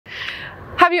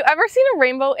Have you ever seen a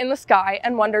rainbow in the sky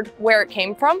and wondered where it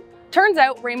came from? Turns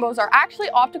out rainbows are actually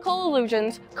optical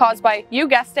illusions caused by, you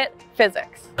guessed it,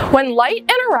 physics. When light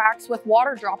interacts with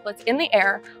water droplets in the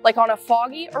air, like on a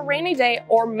foggy or rainy day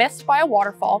or mist by a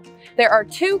waterfall, there are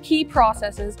two key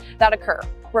processes that occur: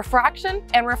 refraction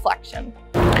and reflection.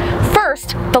 First,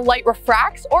 the light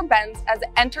refracts or bends as it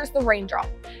enters the raindrop.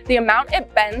 The amount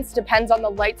it bends depends on the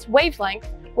light's wavelength,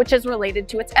 which is related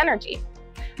to its energy.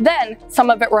 Then,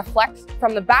 some of it reflects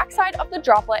from the backside of the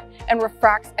droplet and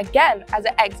refracts again as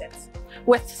it exits,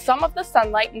 with some of the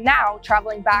sunlight now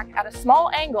traveling back at a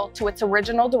small angle to its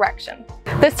original direction.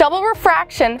 This double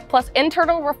refraction plus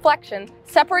internal reflection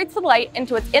separates the light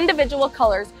into its individual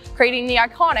colors, creating the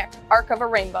iconic arc of a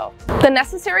rainbow. The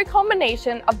necessary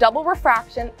combination of double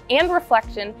refraction and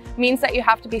reflection means that you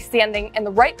have to be standing in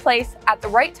the right place at the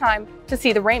right time to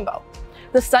see the rainbow.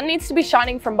 The sun needs to be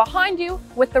shining from behind you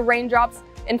with the raindrops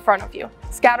in front of you,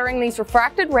 scattering these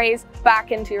refracted rays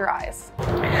back into your eyes.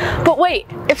 But wait,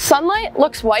 if sunlight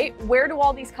looks white, where do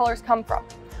all these colors come from?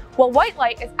 Well, white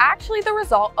light is actually the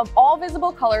result of all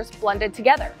visible colors blended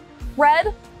together: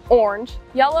 red, orange,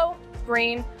 yellow,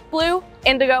 green, blue,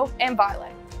 indigo, and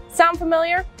violet. Sound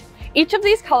familiar? Each of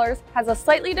these colors has a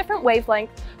slightly different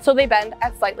wavelength, so they bend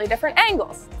at slightly different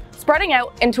angles, spreading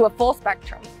out into a full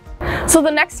spectrum. So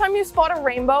the next time you spot a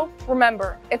rainbow,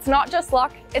 remember, it's not just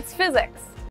luck, it's physics.